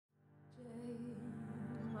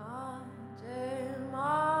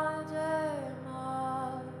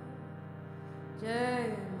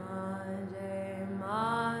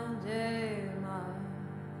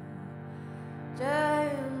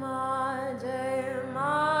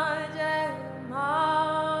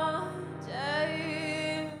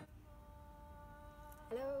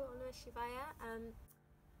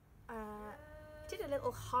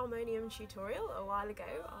little harmonium tutorial a while ago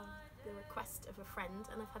on the request of a friend,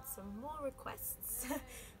 and I've had some more requests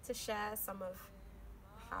to share some of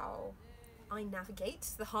how I navigate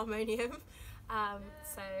the harmonium.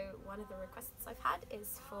 So one of the requests I've had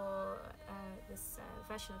is for this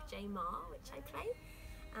version of J Ma, which I play,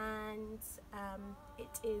 and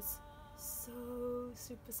it is so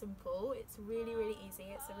super simple. It's really, really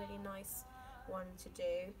easy. It's a really nice one to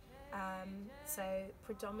do. So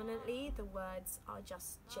predominantly the words are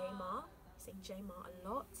just J Ma. I sing J Ma a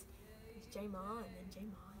lot. It's J Ma and then J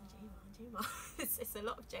Ma and J Ma and J Ma. It's a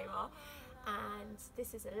lot of J Ma, and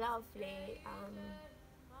this is a lovely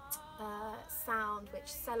sound which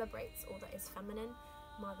celebrates all that is feminine,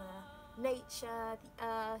 Mother Nature, the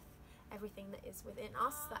earth, everything that is within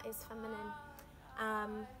us that is feminine.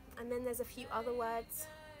 And then there's a few other words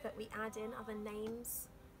that we add in, other names,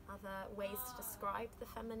 other ways to describe the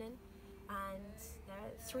feminine. And there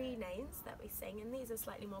are 3 names that we sing, and these are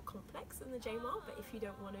slightly more complex than the J Ma, but if you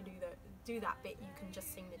don't want to do that bit, you can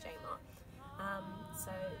just sing the J Ma.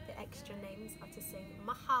 So the extra names are to sing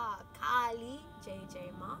Maha Kali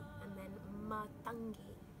J Ma, and then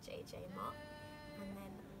Matangi J Ma, and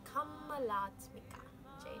then Kamalatmika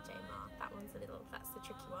J Ma. That's the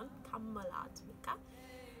tricky one, Kamalatmika.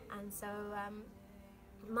 And so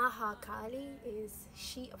Maha Kali is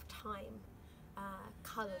sheet of time.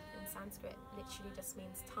 Kal in Sanskrit literally just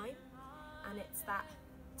means time, and it's that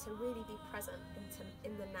to really be present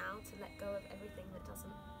in the now, to let go of everything that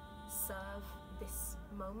doesn't serve this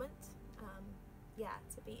moment,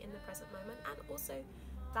 to be in the present moment, and also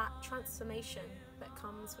that transformation that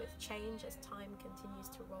comes with change as time continues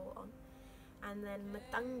to roll on. And then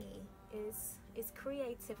Matangi is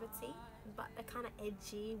creativity, but a kind of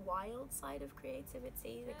edgy, wild side of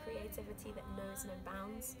creativity, the creativity that knows no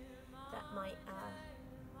bounds, that might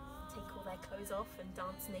take all their clothes off and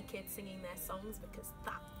dance naked singing their songs, because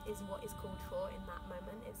that is what is called for in that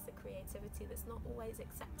moment. It's the creativity that's not always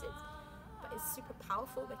accepted, but is super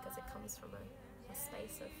powerful because it comes from a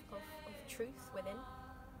space of truth within.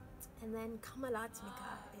 And then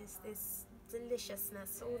Kamalatmika is this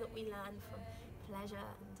deliciousness, all that we learn from pleasure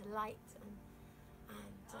and delight, and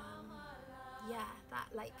that,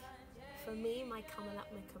 like, for me, my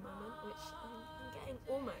Kamalatmika moment, which I'm getting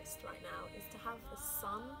almost right now, is to have the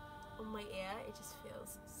sun on my ear. It just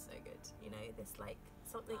feels so good, you know, this like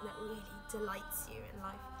something that really delights you in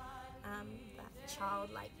life, that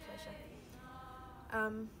childlike pleasure.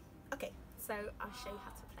 Okay, so I'll show you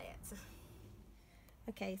how to play it.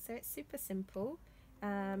 Okay, so it's super simple.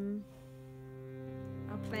 I'll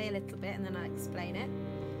play a little bit and then I'll explain it.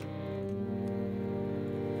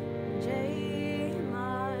 J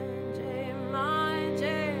Ma, J Ma, J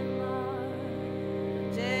Ma,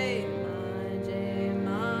 J Ma, J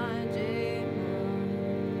Ma, J Ma,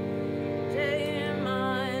 J Ma,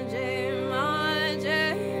 J Ma, J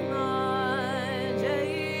Ma, J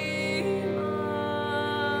Ma.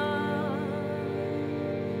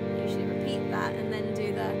 Usually repeat that and then do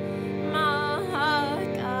the Ma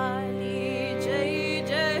Kali J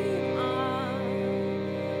J Ma,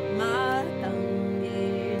 Ma Tangi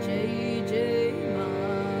J J Ma,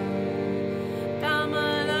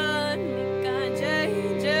 Kamalatmika J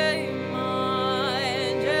J Ma,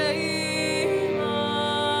 J Ma.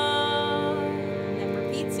 And then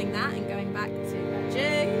repeating that and going back to the J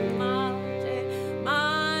Ma, J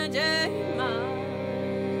Ma, J Ma,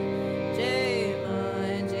 J Ma,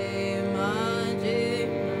 J Ma, J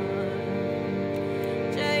Ma,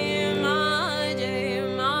 J Ma, J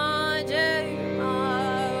Ma, J Ma,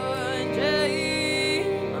 J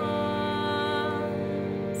Ma.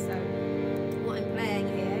 So what I'm playing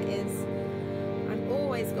here is I've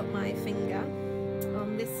always got my finger on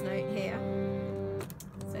this note here.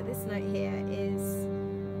 So this note here is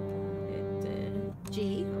G.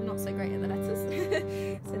 I'm not so great at the letters.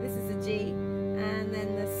 So this is a G, and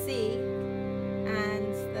then the C,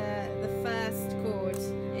 and the first chord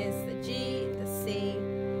is the G, the C,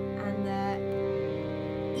 and the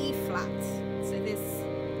E flat. So this,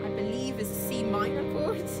 I believe, is a C minor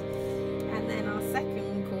chord. And then our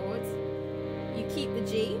second chord, you keep the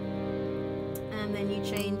G, and then you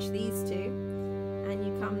change these two, and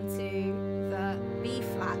you come to the B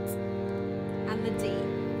flat and the D.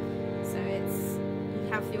 So it's, you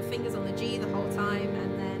have your fingers on the G the whole time,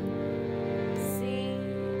 and then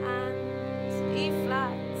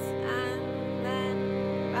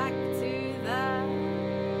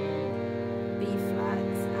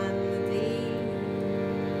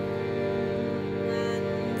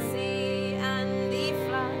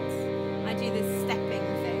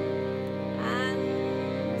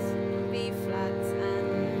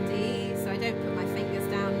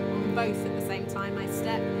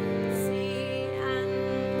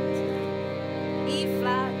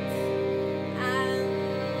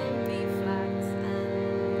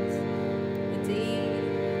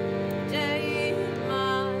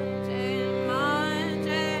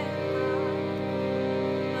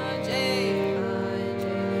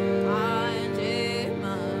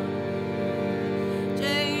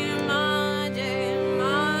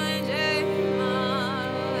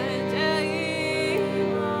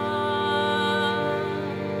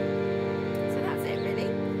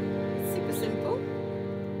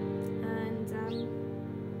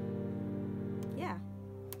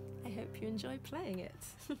you enjoy playing it.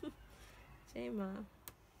 Jema.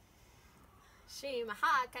 Shri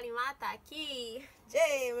Maha Kalimata Ki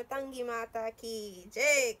Jai, Matangi Mata Ki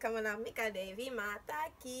Jai, Kamalamika Devi Mata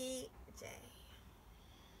Ki Jai.